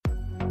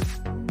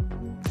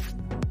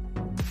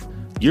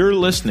You're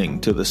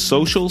listening to the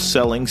Social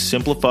Selling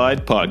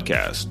Simplified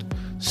podcast.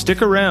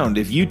 Stick around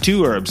if you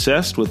too are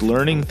obsessed with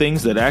learning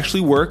things that actually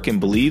work and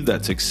believe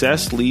that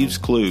success leaves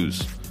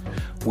clues.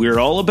 We're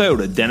all about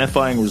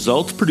identifying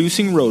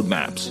results-producing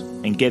roadmaps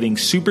and getting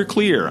super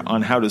clear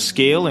on how to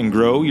scale and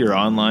grow your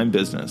online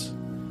business.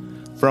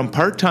 From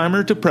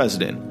part-timer to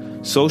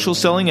president, social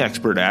selling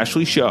expert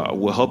Ashley Shaw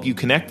will help you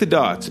connect the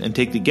dots and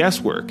take the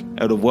guesswork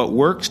out of what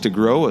works to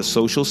grow a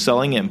social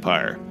selling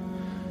empire.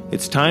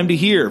 It's time to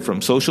hear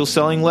from social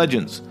selling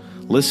legends,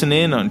 listen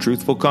in on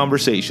truthful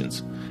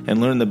conversations,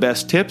 and learn the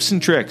best tips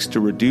and tricks to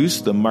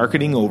reduce the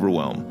marketing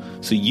overwhelm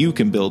so you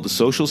can build the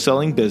social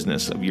selling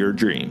business of your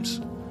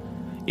dreams.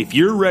 If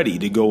you're ready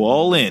to go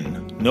all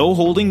in, no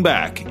holding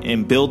back,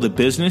 and build the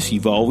business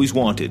you've always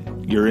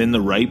wanted, you're in the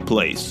right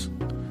place.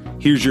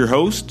 Here's your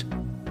host,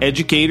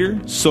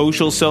 educator,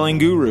 social selling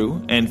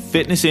guru, and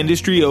fitness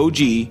industry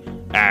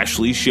OG,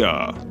 Ashley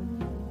Shaw.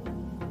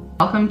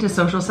 Welcome to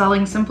Social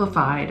Selling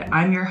Simplified.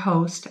 I'm your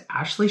host,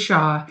 Ashley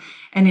Shaw,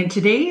 and in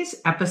today's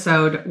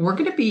episode, we're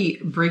going to be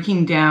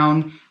breaking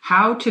down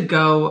how to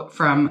go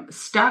from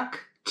stuck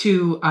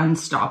to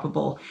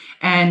unstoppable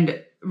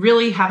and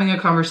really having a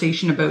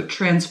conversation about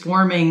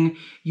transforming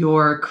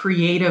your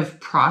creative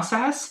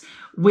process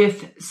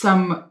with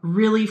some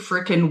really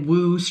frickin'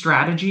 woo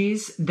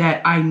strategies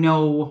that I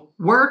know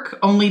work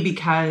only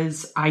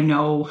because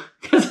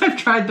I've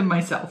tried them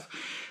myself.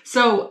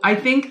 So I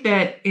think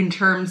that in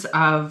terms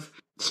of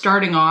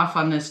starting off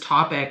on this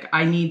topic,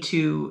 I need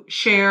to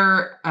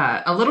share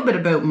a little bit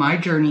about my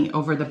journey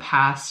over the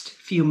past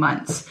few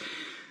months.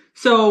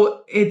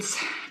 So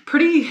it's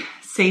pretty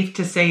safe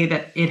to say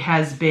that it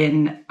has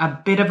been a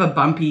bit of a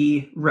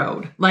bumpy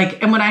road.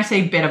 And when I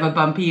say bit of a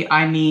bumpy,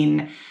 I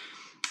mean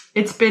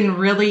it's been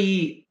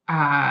really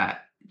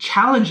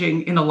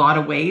challenging in a lot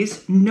of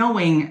ways,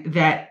 knowing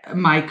that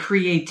my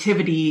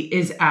creativity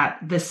is at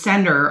the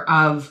center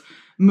of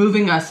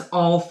moving us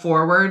all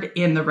forward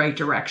in the right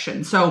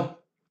direction. So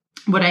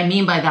what I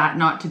mean by that,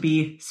 not to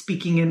be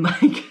speaking in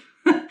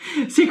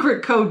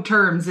secret code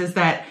terms, is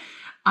that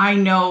I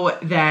know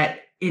that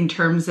in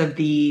terms of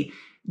the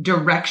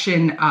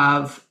direction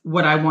of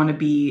what I want to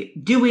be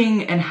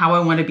doing and how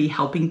I want to be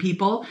helping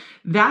people,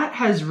 that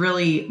has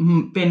really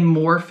been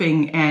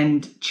morphing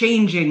and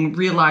changing,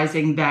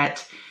 realizing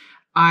that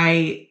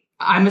I'm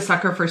a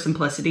sucker for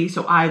simplicity.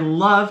 So I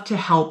love to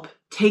help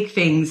take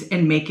things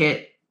and make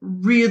it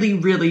really,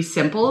 really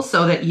simple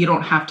so that you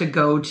don't have to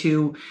go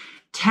to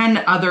 10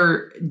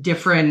 other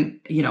different,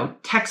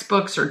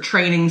 textbooks or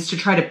trainings to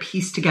try to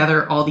piece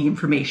together all the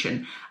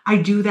information. I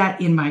do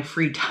that in my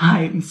free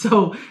time.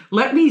 So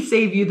let me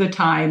save you the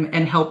time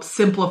and help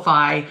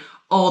simplify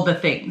all the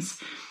things.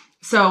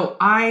 So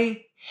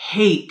I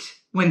hate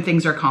when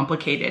things are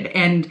complicated.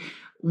 And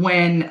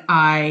when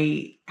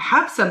I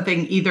have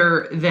something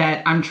either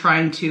that I'm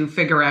trying to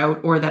figure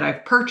out or that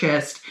I've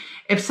purchased,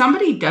 if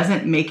somebody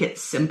doesn't make it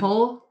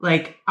simple,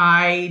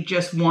 I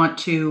just want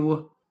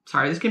to,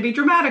 sorry, this can be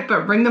dramatic,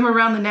 but bring them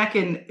around the neck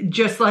and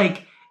just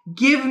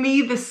give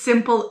me the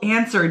simple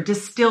answer,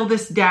 distill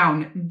this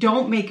down.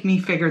 Don't make me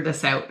figure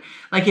this out.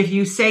 If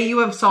you say you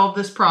have solved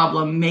this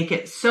problem, make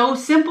it so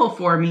simple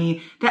for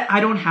me that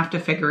I don't have to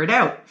figure it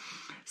out.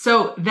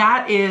 So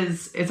that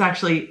it's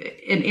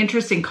actually an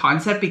interesting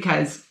concept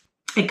because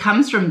it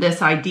comes from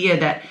this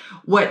idea that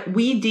what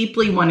we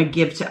deeply want to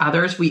give to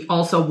others, we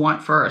also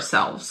want for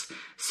ourselves.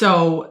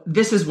 So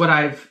this is what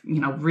I've,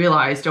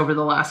 realized over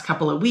the last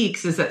couple of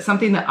weeks is that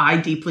something that I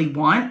deeply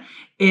want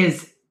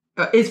is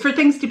for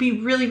things to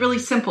be really, really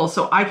simple.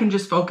 So I can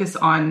just focus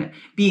on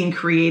being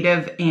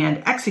creative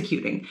and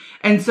executing.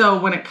 And so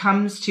when it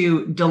comes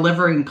to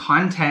delivering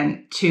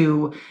content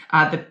to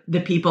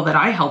the people that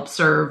I help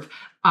serve,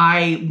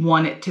 I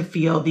want it to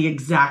feel the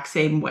exact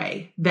same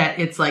way, that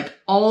it's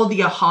all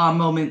the aha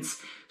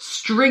moments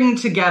string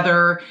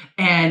together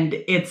and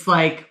it's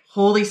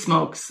holy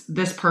smokes,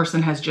 this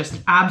person has just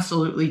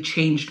absolutely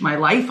changed my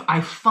life.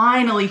 I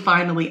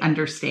finally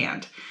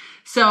understand.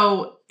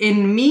 So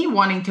in me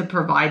wanting to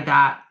provide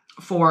that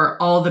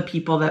for all the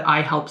people that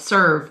I help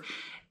serve,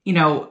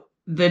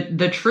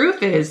 the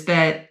truth is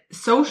that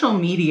social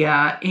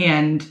media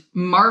and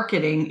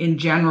marketing in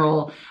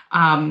general,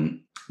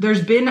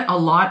 there's been a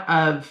lot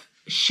of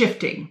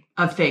shifting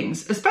of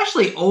things,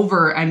 especially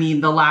over,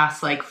 the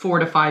last 4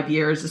 to 5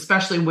 years,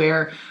 especially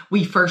where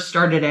we first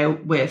started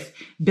out with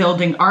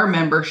building our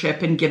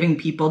membership and giving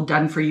people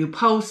done for you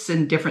posts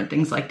and different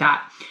things like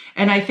that.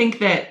 And I think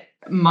that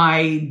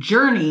my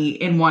journey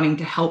in wanting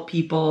to help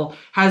people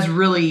has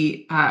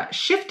really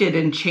shifted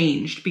and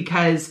changed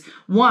because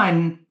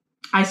one,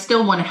 I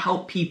still want to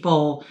help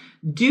people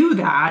do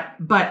that,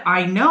 but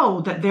I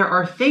know that there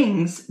are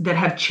things that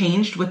have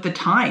changed with the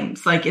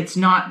times. It's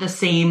not the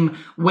same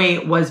way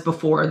it was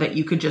before that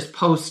you could just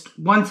post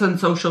once on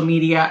social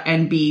media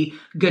and be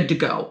good to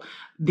go.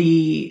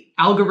 The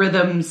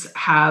algorithms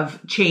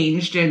have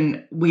changed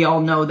and we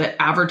all know that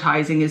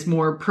advertising is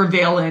more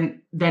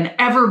prevalent than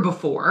ever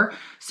before.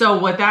 So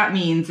what that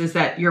means is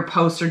that your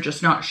posts are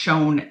just not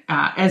shown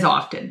as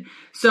often.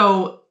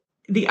 So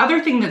the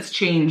other thing that's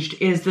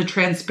changed is the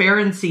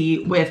transparency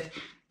with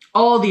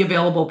all the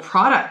available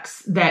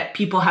products that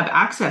people have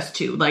access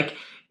to. Like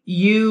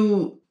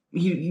you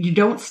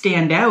don't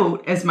stand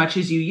out as much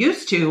as you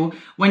used to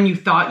when you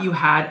thought you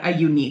had a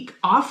unique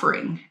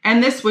offering.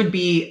 And this would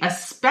be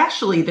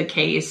especially the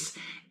case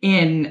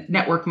in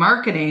network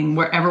marketing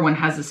where everyone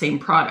has the same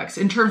products.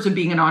 In terms of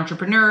being an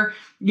entrepreneur,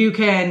 you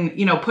can,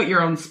 put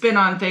your own spin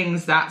on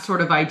things, that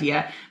sort of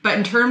idea. But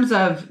in terms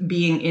of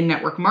being in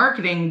network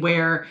marketing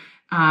where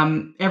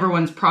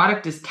everyone's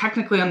product is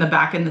technically on the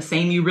back end the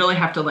same, you really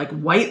have to like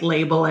white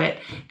label it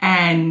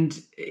and,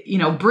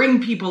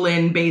 bring people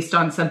in based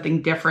on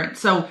something different.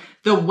 So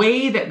the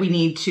way that we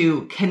need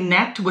to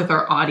connect with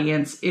our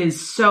audience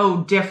is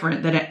so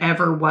different than it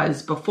ever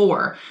was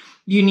before.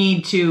 You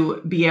need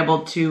to be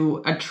able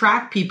to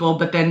attract people,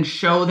 but then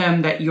show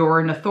them that you're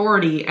an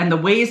authority. And the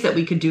ways that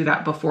we could do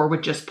that before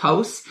with just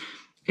posts,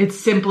 it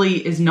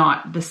simply is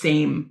not the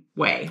same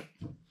way.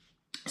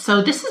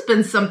 So this has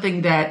been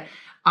something that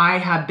I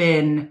have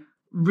been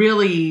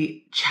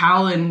really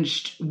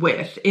challenged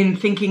with in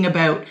thinking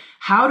about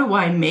how do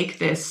I make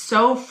this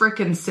so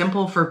freaking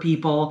simple for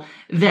people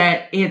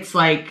that it's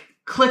like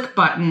click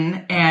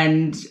button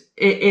and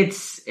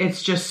it's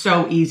just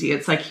so easy.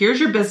 It's like, here's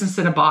your business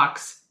in a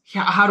box.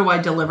 How do I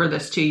deliver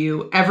this to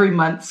you every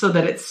month so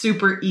that it's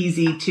super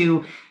easy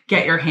to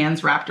get your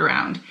hands wrapped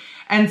around?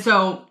 And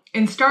so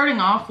in starting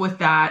off with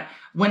that,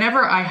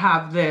 whenever I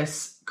have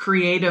this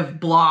creative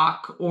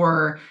block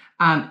or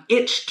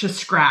itch to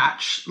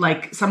scratch,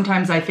 like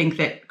sometimes I think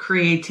that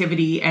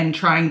creativity and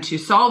trying to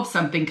solve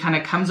something kind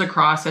of comes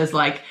across as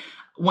like,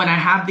 when I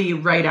have the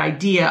right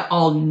idea,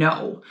 I'll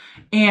know.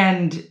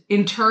 And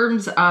in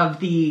terms of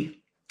the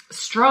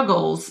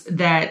struggles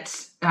that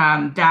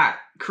that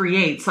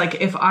creates,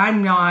 like if I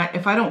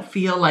don't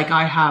feel like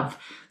I have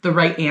the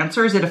right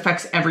answers, it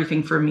affects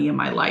everything for me in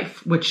my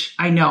life, which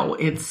I know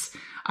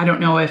I don't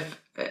know if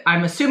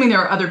I'm assuming there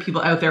are other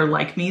people out there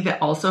like me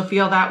that also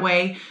feel that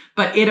way,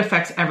 but it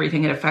affects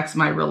everything. It affects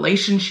my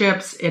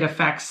relationships. It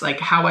affects like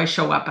how I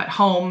show up at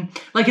home.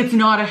 Like it's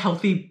not a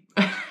healthy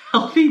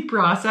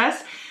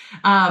process.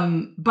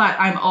 But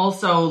I'm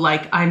also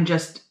like, I'm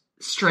just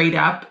straight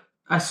up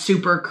a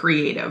super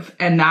creative.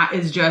 And that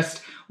is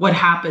just what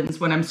happens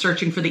when I'm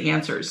searching for the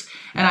answers.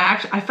 And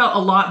I felt a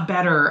lot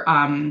better.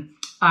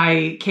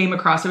 I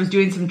was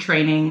doing some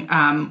training,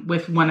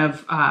 with one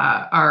of,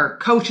 our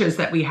coaches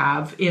that we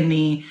have in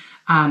the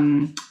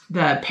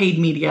paid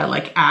media,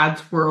 like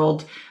ads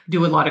world,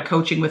 do a lot of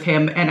coaching with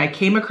him. And I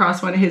came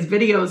across one of his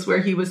videos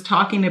where he was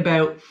talking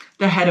about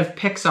the head of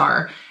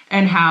Pixar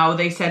and how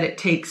they said it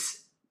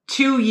takes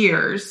 2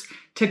 years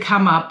to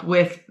come up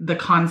with the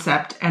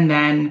concept and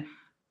then,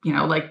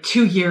 like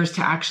 2 years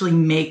to actually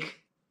make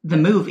the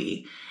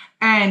movie.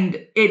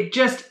 And it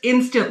just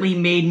instantly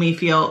made me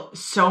feel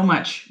so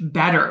much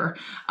better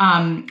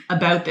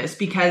about this,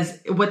 because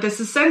what this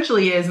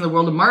essentially is in the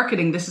world of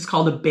marketing, this is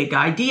called a big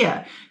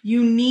idea.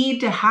 You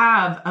need to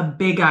have a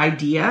big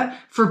idea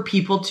for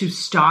people to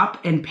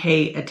stop and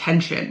pay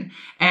attention.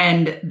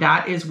 And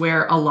that is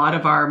where a lot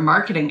of our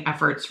marketing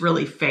efforts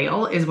really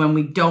fail, is when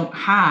we don't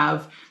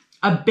have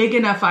a big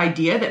enough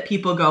idea that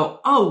people go,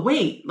 oh,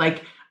 wait,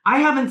 like I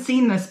haven't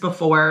seen this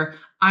before.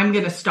 I'm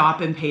going to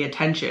stop and pay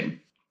attention.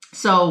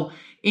 So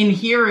in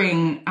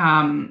hearing,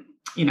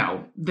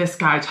 this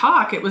guy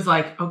talk, it was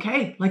like,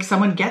 okay, like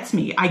someone gets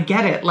me. I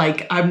get it.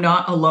 Like I'm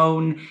not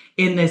alone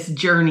in this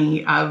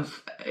journey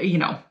of,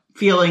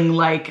 feeling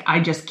like I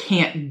just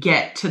can't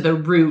get to the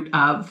root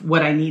of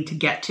what I need to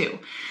get to.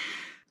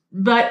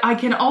 But I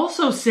can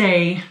also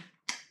say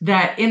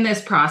that in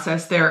this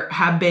process, there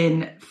have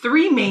been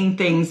 3 main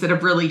things that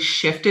have really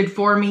shifted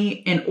for me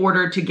in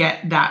order to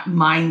get that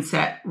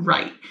mindset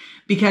right.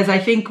 Because I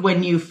think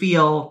when you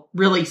feel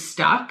really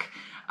stuck,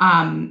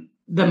 the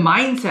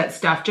mindset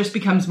stuff just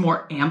becomes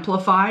more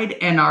amplified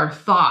and our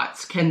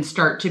thoughts can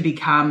start to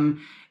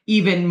become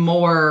even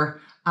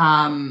more,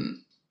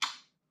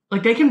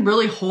 like they can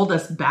really hold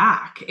us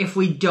back if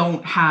we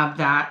don't have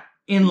that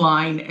in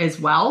line as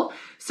well.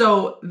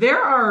 So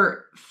there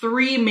are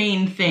 3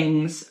 main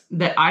things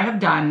that I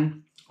have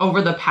done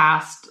over the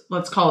past,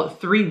 let's call it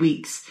 3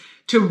 weeks,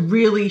 to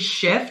really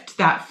shift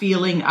that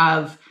feeling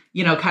of,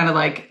 kind of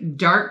like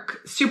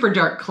super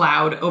dark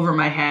cloud over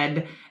my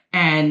head.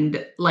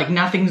 And like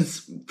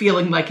nothing's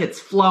feeling like it's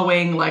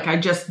flowing. Like I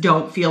just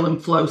don't feel in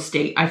flow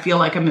state. I feel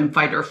like I'm in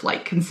fight or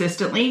flight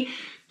consistently,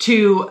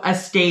 to a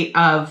state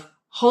of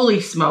holy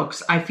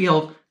smokes. I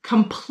feel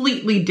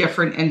completely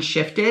different and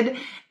shifted.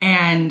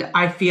 And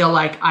I feel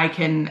like I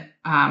can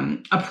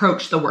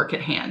approach the work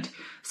at hand.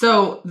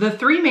 So the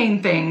 3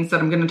 main things that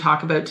I'm going to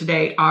talk about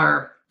today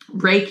are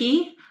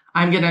Reiki.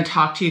 I'm going to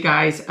talk to you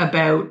guys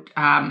about,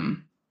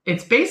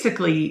 it's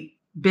basically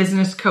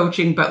business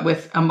coaching, but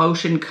with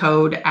emotion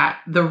code at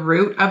the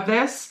root of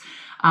this.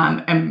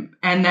 And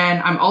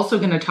then I'm also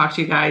going to talk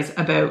to you guys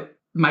about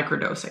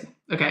microdosing.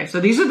 Okay. So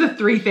these are the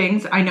 3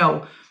 things. I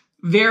know,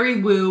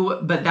 very woo,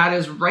 but that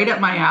is right up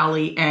my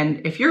alley.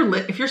 And if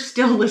you're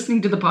still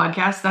listening to the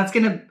podcast,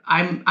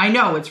 I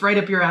know it's right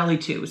up your alley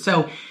too.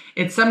 So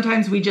It's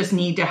sometimes we just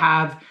need to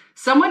have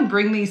someone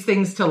bring these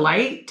things to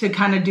light to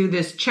kind of do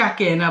this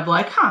check-in of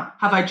like, have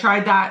I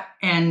tried that?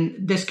 And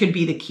this could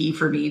be the key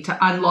for me to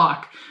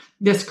unlock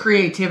this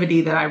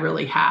creativity that I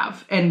really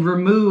have and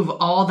remove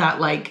all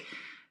that like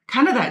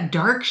kind of that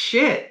dark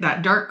shit,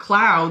 that dark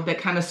cloud that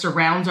kind of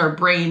surrounds our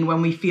brain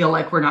when we feel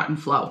like we're not in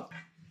flow.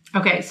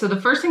 Okay, so the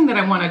first thing that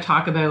I want to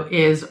talk about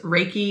is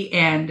Reiki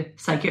and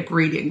psychic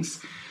readings.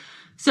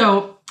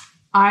 So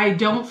I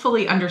don't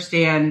fully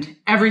understand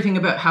everything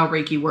about how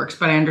Reiki works,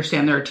 but I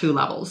understand there are two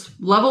levels.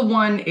 Level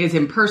 1 is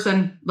in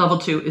person. Level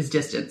 2 is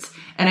distance.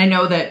 And I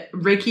know that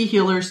Reiki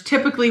healers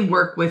typically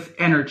work with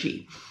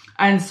energy.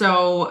 And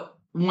so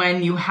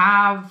when you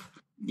have,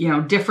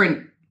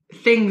 different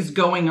things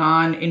going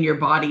on in your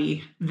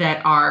body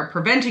that are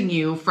preventing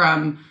you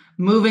from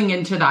moving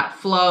into that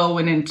flow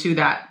and into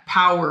that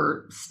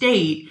power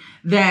state,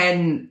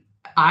 then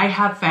I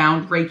have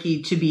found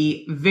Reiki to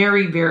be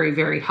very, very,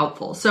 very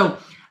helpful. So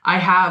I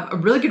have a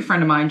really good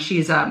friend of mine.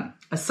 She's a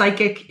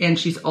psychic and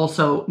she's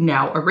also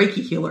now a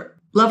Reiki healer,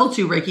 level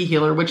 2 Reiki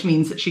healer, which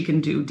means that she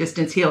can do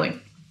distance healing.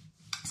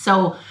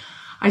 So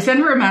I sent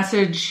her a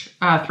message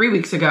 3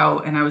 weeks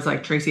ago and I was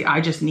like, Tracy,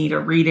 I just need a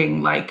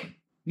reading.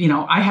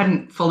 I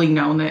hadn't fully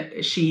known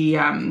that she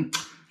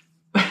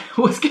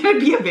was going to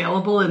be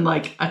available in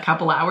like a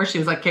couple hours. She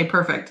was like, okay,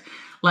 perfect.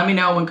 Let me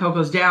know when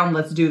Coco's down.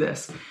 Let's do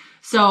this.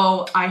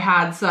 So I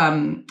had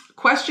some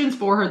questions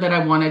for her that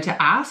I wanted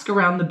to ask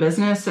around the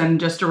business and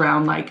just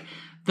around like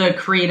the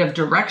creative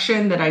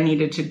direction that I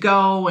needed to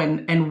go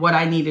and what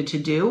I needed to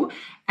do.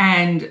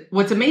 And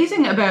what's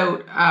amazing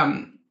about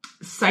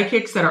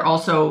psychics that are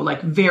also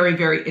like very,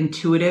 very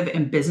intuitive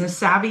and business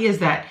savvy is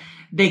that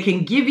they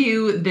can give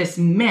you this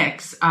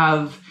mix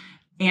of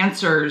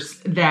answers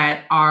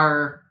that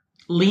are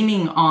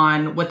leaning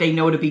on what they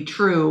know to be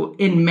true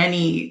in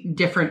many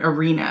different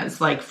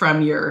arenas, like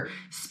from your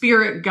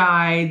spirit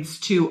guides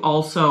to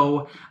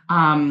also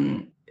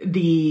knowing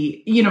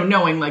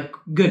like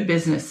good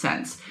business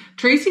sense.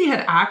 Tracy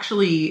had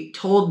actually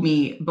told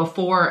me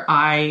before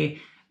I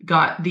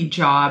got the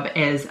job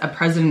as a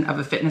president of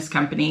a fitness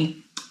company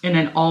in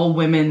an all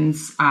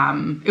women's,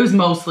 it was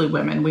mostly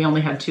women. We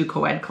only had 2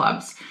 co-ed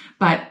clubs.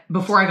 But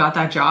before I got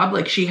that job,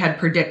 like she had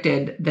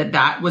predicted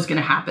that was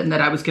going to happen,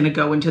 that I was going to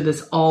go into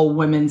this all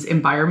women's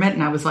environment.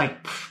 And I was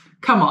like,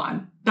 come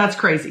on, that's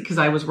crazy. Because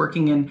I was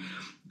working in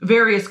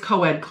various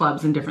co-ed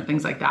clubs and different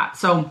things like that.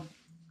 So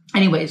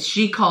anyways,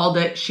 she called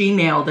it, she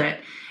nailed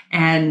it.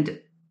 And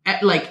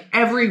like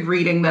every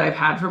reading that I've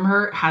had from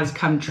her has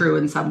come true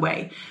in some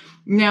way.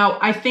 Now,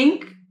 I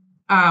think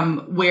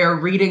where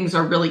readings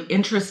are really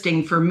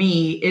interesting for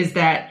me is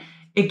that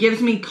it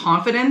gives me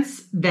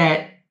confidence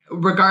that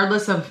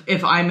regardless of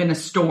if I'm in a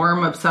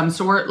storm of some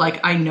sort,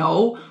 like I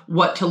know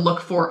what to look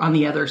for on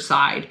the other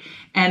side.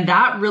 And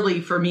that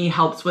really for me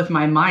helps with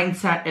my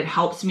mindset. It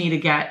helps me to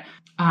get,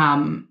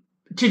 to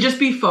just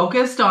be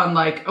focused on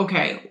like,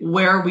 okay,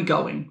 where are we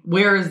going?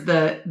 Where is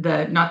the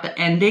not the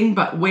ending,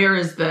 but where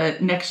is the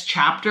next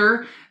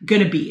chapter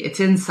going to be? It's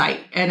in sight.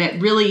 And it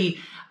really,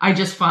 I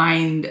just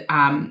find,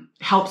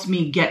 helps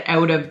me get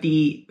out of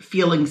the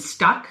feeling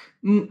stuck,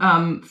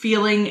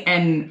 feeling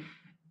and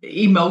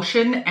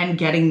emotion and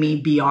getting me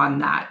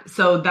beyond that.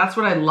 So that's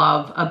what I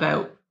love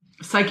about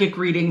psychic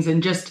readings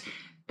and just,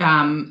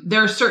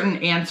 there are certain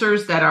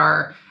answers that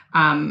are,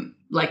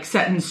 like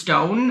set in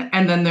stone.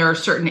 And then there are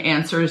certain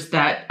answers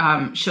that,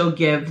 she'll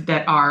give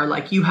that are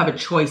like, you have a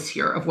choice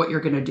here of what you're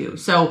going to do.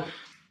 So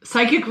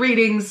psychic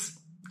readings,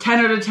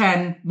 10 out of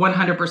 10,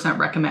 100%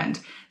 recommend.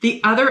 The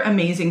other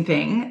amazing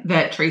thing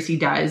that Tracy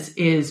does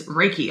is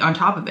Reiki on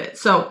top of it.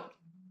 So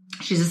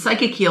she's a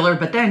psychic healer,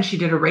 but then she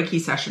did a Reiki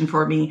session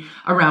for me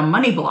around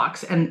money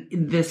blocks and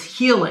this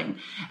healing.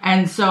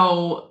 And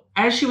so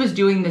as she was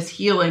doing this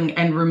healing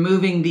and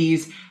removing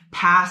these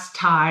past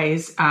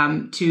ties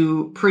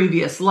to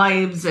previous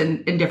lives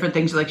and different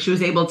things, like she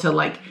was able to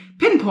like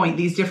pinpoint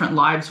these different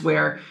lives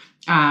where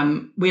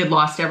we had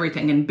lost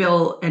everything. And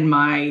Bill and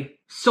my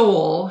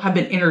soul have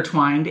been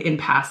intertwined in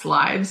past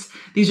lives.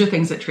 These are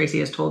things that Tracy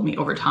has told me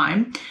over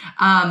time.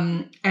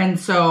 And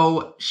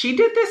so she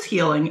did this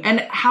healing.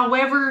 And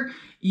however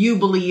you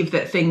believe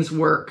that things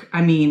work,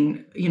 I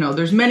mean,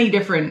 there's many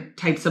different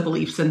types of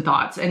beliefs and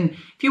thoughts. And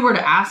if you were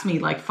to ask me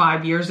like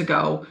 5 years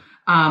ago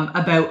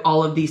about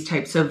all of these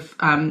types of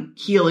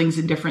healings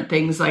and different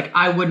things, like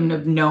I wouldn't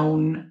have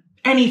known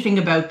anything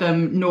about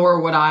them,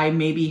 nor would I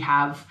maybe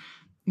have,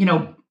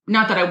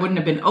 not that I wouldn't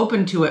have been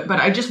open to it, but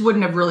I just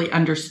wouldn't have really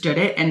understood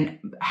it and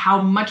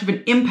how much of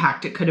an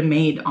impact it could have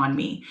made on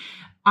me.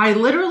 I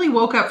literally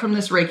woke up from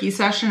this Reiki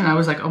session and I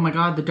was like, oh my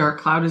God, the dark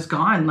cloud is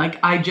gone. Like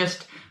I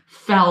just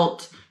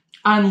felt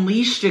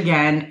unleashed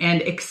again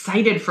and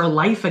excited for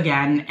life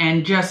again.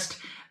 And just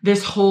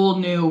this whole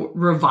new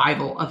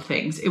revival of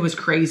things. It was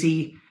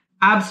crazy.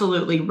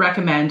 Absolutely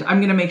recommend. I'm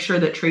going to make sure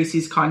that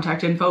Tracy's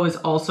contact info is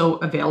also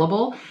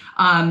available.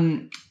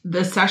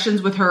 The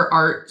sessions with her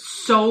are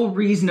so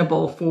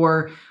reasonable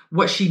for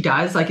what she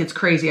does. Like it's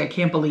crazy. I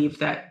can't believe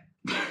that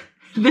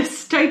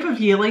this type of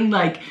healing,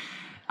 like,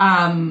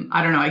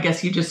 I don't know, I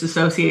guess you just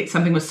associate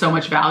something with so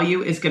much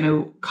value is going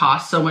to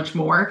cost so much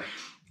more.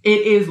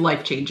 It is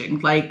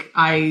life-changing. Like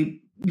I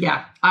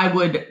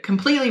would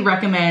completely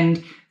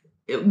recommend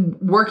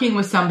working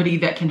with somebody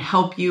that can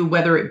help you,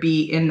 whether it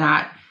be in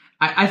that.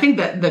 I think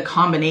that the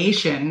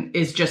combination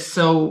is just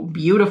so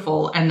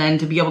beautiful. And then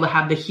to be able to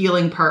have the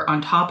healing part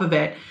on top of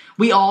it.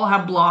 We all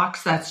have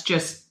blocks. That's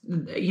just,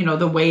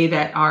 the way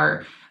that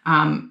our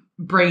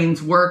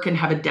brains work and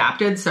have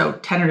adapted. So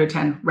 10 out of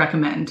 10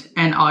 recommend.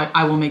 And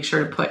I will make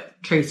sure to put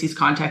Tracy's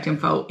contact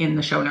info in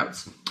the show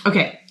notes.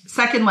 Okay.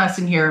 Second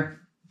lesson here.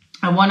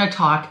 I want to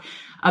talk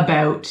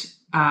about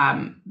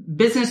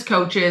business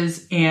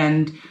coaches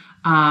and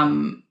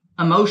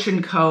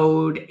emotion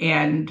code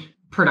and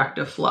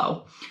productive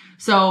flow.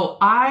 So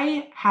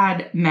I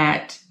had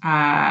met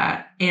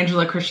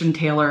Angela Christian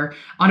Taylor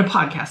on a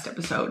podcast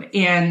episode,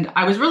 and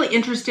I was really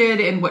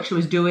interested in what she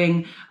was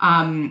doing.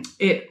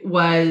 It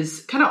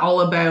was kind of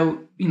all about,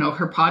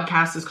 her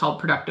podcast is called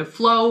Productive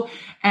Flow.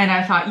 And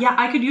I thought, yeah,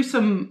 I could use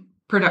some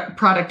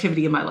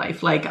productivity in my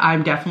life. Like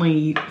I'm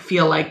definitely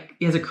feel like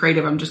as a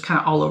creative, I'm just kind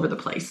of all over the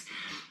place.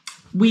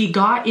 We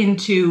got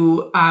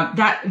into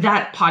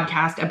that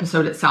podcast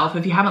episode itself.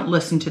 If you haven't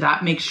listened to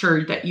that, make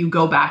sure that you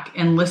go back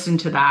and listen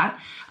to that.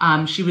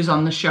 She was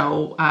on the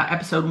show,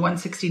 episode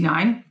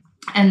 169.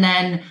 And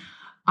then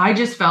I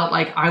just felt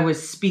like I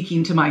was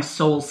speaking to my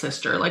soul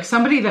sister, like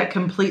somebody that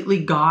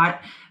completely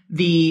got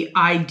the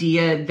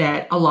idea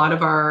that a lot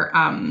of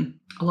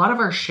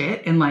our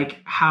shit and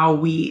like how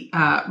we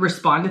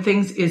respond to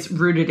things is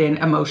rooted in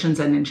emotions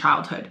and in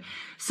childhood.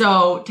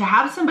 So to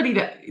have somebody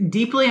that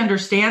deeply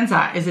understands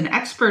that, is an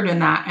expert in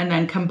that, and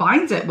then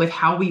combines it with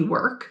how we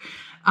work,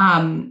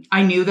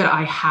 I knew that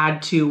I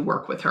had to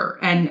work with her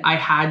and I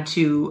had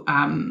to,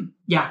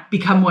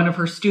 become one of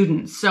her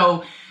students.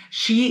 So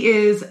she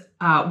is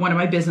one of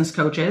my business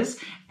coaches,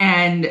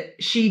 and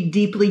she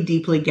deeply,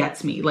 deeply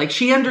gets me. Like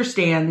she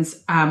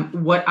understands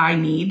what I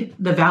need,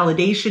 the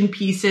validation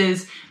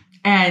pieces,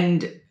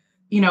 and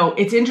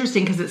it's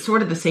interesting because it's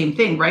sort of the same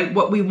thing, right?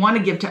 What we want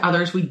to give to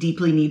others, we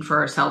deeply need for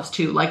ourselves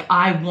too. Like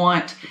I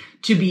want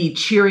to be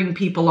cheering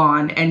people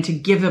on and to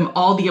give them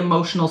all the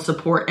emotional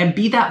support and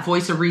be that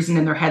voice of reason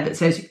in their head that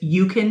says,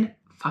 you can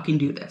fucking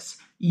do this.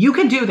 You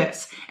can do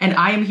this. And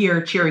I am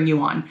here cheering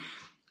you on.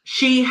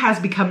 She has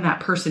become that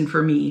person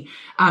for me,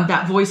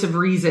 that voice of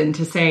reason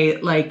to say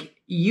like,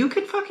 you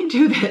can fucking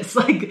do this.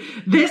 Like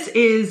this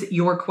is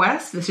your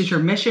quest. This is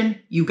your mission.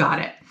 You got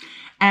it.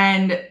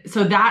 And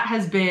so that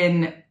has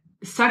been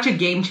such a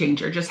game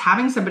changer, just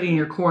having somebody in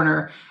your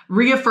corner,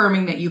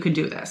 reaffirming that you can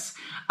do this.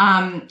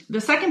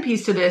 The second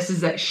piece to this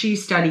is that she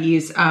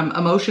studies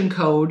emotion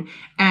code,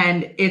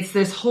 and it's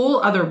this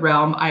whole other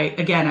realm I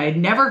had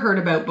never heard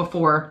about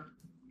before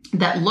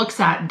that looks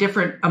at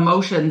different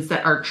emotions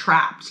that are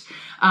trapped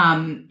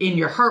in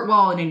your heart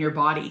wall and in your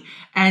body.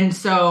 And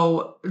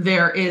so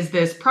there is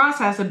this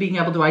process of being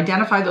able to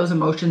identify those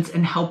emotions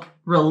and help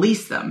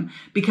release them,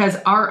 because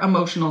our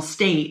emotional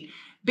state,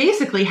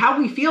 basically how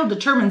we feel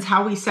determines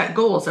how we set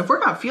goals. If we're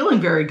not feeling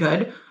very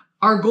good,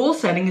 our goal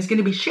setting is going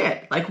to be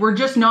shit. Like we're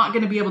just not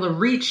going to be able to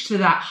reach to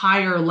that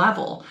higher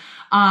level.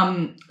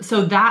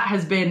 So that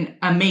has been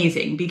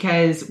amazing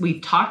because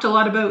we've talked a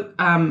lot about,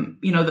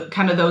 the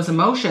kind of those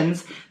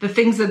emotions, the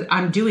things that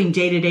I'm doing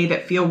day to day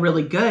that feel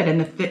really good,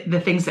 and the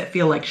things that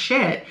feel like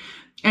shit,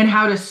 and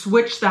how to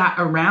switch that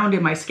around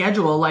in my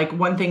schedule. Like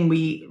one thing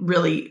we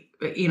really,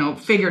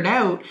 figured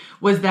out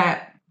was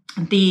that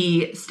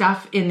the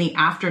stuff in the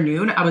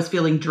afternoon, I was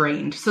feeling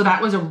drained. So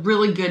that was a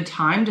really good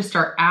time to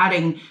start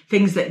adding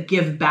things that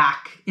give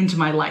back into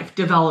my life,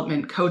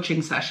 development,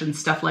 coaching sessions,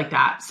 stuff like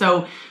that.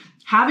 So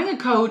having a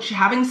coach,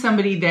 having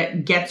somebody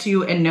that gets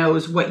you and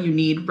knows what you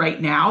need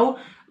right now,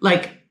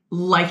 like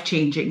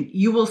life-changing.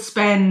 You will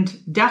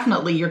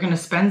you're going to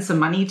spend some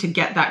money to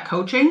get that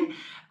coaching.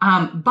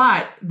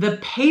 But the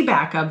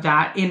payback of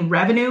that in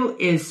revenue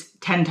is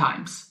 10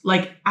 times,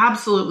 like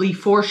absolutely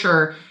for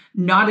sure.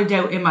 Not a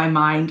doubt in my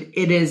mind.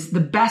 It is the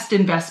best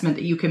investment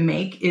that you can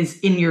make is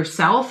in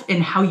yourself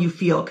and how you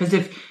feel. Because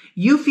if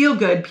you feel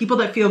good, people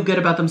that feel good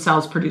about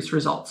themselves produce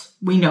results.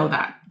 We know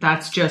that.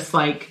 That's just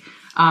like,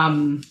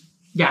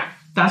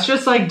 that's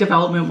just like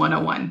development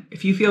 101.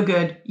 If you feel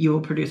good, you will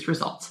produce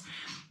results.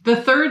 The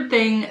third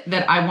thing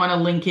that I want to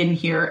link in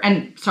here,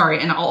 and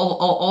I'll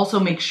also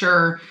make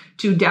sure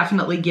to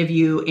definitely give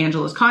you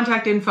Angela's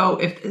contact info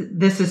if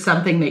this is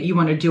something that you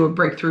want to do a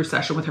breakthrough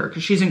session with her,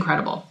 because she's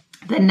incredible.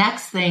 The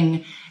next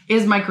thing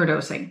is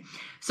microdosing.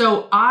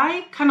 So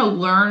I kind of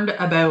learned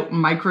about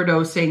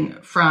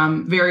microdosing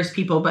from various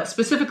people, but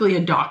specifically a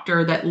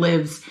doctor that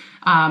lives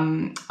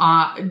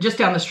just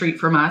down the street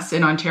from us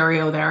in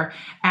Ontario there.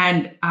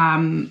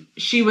 And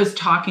she was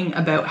talking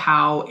about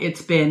how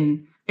it's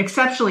been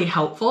exceptionally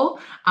helpful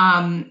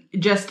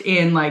just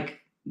in like,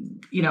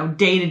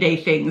 day-to-day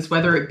things,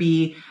 whether it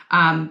be,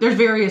 there's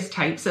various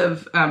types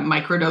of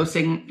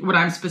microdosing. What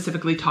I'm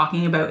specifically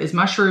talking about is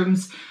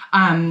mushrooms,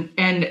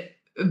 and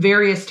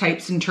various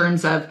types in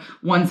terms of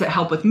ones that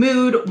help with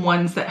mood,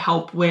 ones that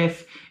help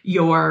with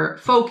your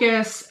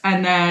focus.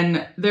 And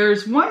then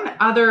there's one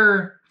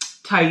other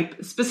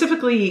type,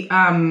 specifically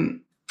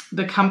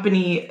the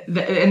company,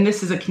 and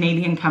this is a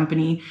Canadian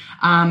company,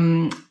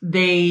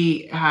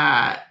 they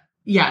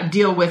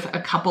deal with a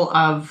couple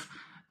of,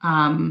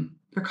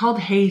 they're called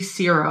Hey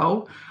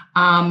Zero,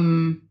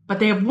 but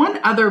they have one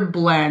other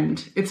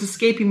blend. It's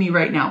escaping me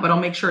right now, but I'll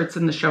make sure it's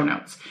in the show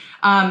notes.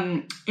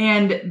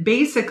 And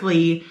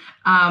basically,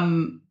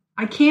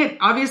 I can't,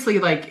 obviously,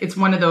 like, it's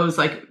one of those,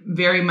 like,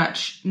 very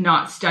much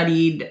not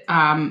studied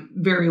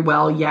very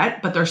well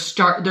yet, but they're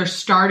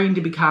starting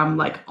to become,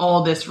 like,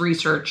 all this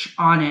research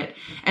on it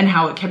and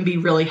how it can be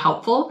really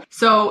helpful.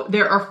 So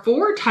there are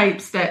 4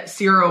 types that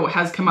Zero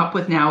has come up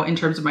with now in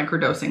terms of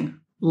microdosing.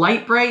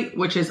 Light Bright,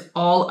 which is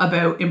all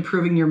about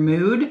improving your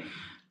mood,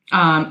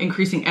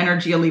 increasing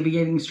energy,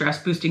 alleviating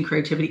stress, boosting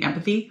creativity,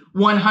 empathy.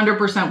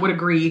 100% would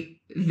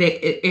agree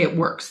that it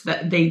works,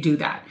 that they do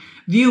that.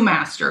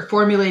 Viewmaster,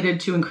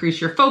 formulated to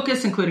increase your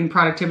focus, including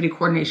productivity,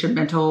 coordination,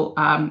 mental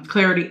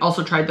clarity.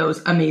 Also tried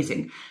those.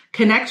 Amazing.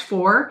 Connect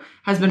 4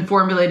 has been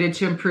formulated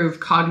to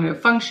improve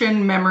cognitive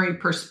function, memory,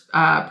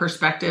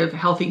 perspective,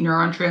 healthy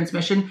neuron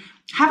transmission.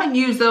 Haven't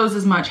used those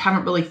as much.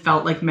 Haven't really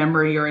felt like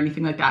memory or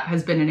anything like that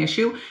has been an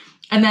issue.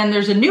 And then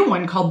there's a new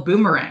one called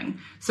Boomerang.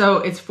 So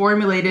it's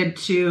formulated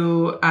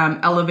to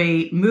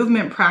elevate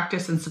movement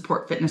practice and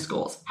support fitness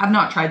goals. Have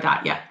not tried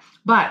that yet,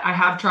 but I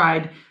have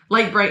tried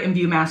Light Bright and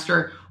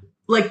Viewmaster.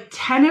 Like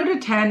 10 out of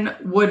 10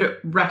 would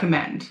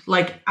recommend,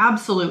 like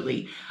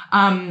absolutely.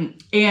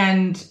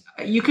 And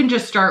you can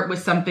just start with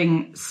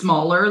something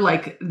smaller.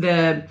 Like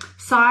the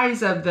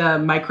size of the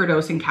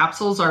microdosing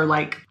capsules are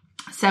like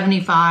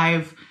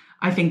 75.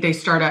 I think they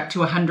start up to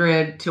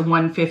 100 to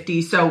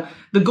 150. So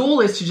the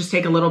goal is to just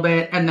take a little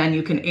bit and then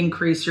you can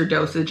increase your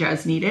dosage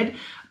as needed.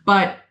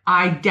 But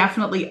I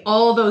definitely,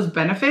 all those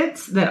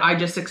benefits that I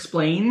just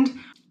explained,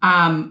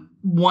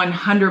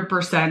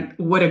 100%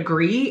 would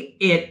agree.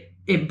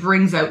 It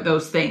brings out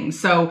those things.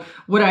 So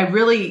what I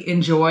really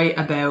enjoy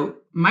about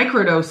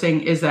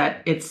microdosing is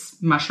that it's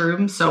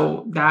mushrooms.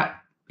 So that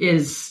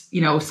is,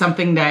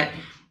 something that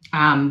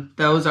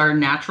those are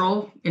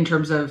natural in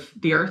terms of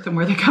the earth and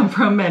where they come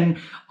from and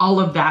all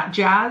of that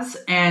jazz.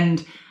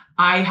 And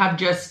I have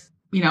just,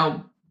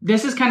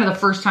 this is kind of the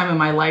first time in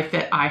my life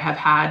that I have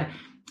had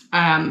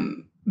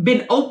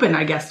been open,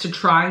 I guess, to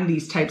trying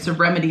these types of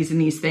remedies and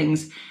these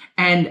things.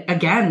 And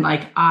again,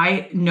 like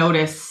I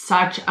noticed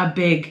such a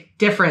big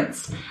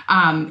difference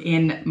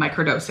in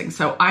microdosing.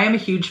 So I am a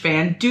huge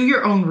fan. Do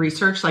your own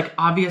research. Like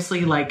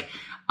obviously, like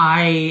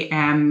I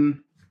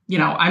am,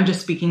 I'm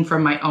just speaking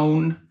from my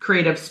own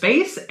creative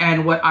space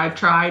and what I've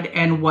tried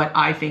and what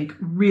I think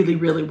really,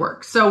 really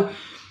works. So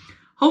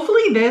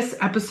hopefully this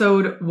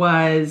episode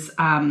was,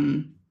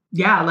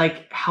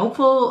 like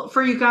helpful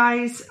for you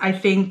guys. I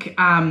think,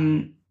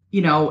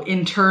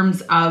 in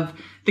terms of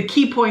the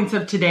key points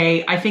of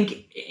today, I think,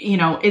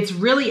 it's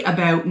really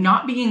about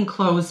not being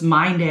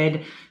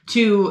closed-minded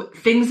to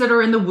things that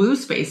are in the woo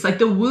space. Like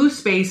the woo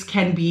space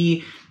can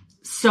be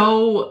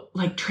so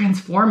like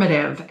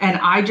transformative. And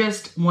I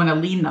just want to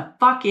lean the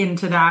fuck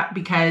into that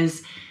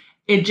because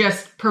it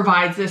just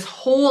provides this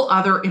whole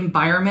other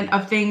environment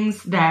of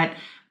things that,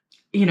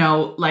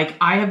 like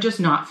I have just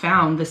not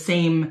found the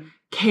same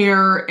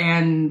care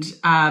and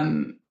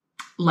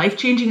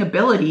life-changing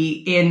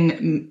ability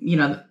in,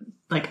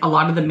 like a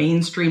lot of the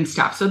mainstream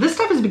stuff. So this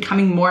stuff is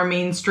becoming more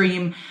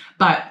mainstream,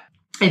 but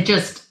it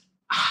just,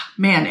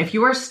 man, if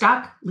you are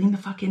stuck, lean the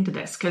fuck into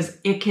this because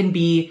it can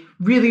be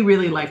really,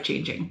 really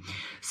life-changing.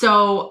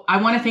 So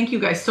I want to thank you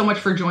guys so much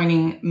for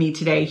joining me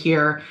today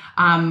here,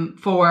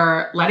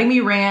 for letting me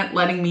rant,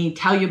 letting me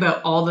tell you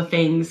about all the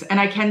things. And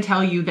I can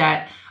tell you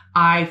that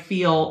I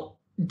feel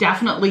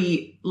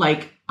definitely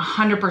like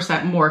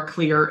 100% more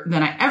clear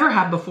than I ever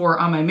have before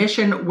on my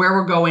mission, where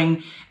we're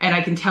going. And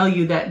I can tell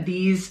you that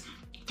these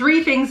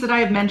 3 things that I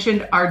have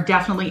mentioned are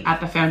definitely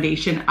at the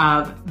foundation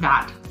of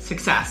that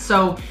success.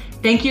 So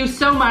thank you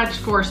so much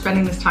for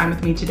spending this time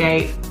with me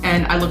today.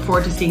 And I look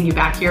forward to seeing you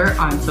back here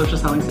on Social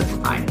Selling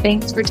Simplified.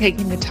 Thanks for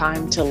taking the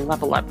time to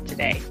level up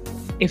today.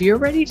 If you're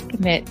ready to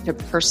commit to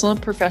personal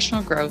and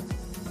professional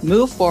growth,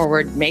 move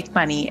forward, make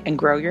money, and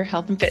grow your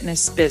health and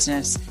fitness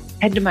business,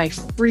 head to my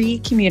free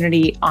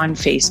community on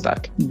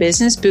Facebook,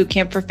 Business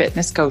Bootcamp for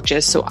Fitness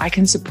Coaches, so I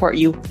can support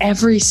you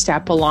every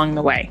step along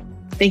the way.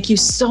 Thank you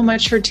so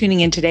much for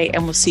tuning in today,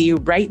 and we'll see you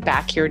right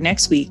back here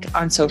next week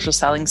on Social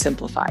Selling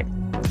Simplified.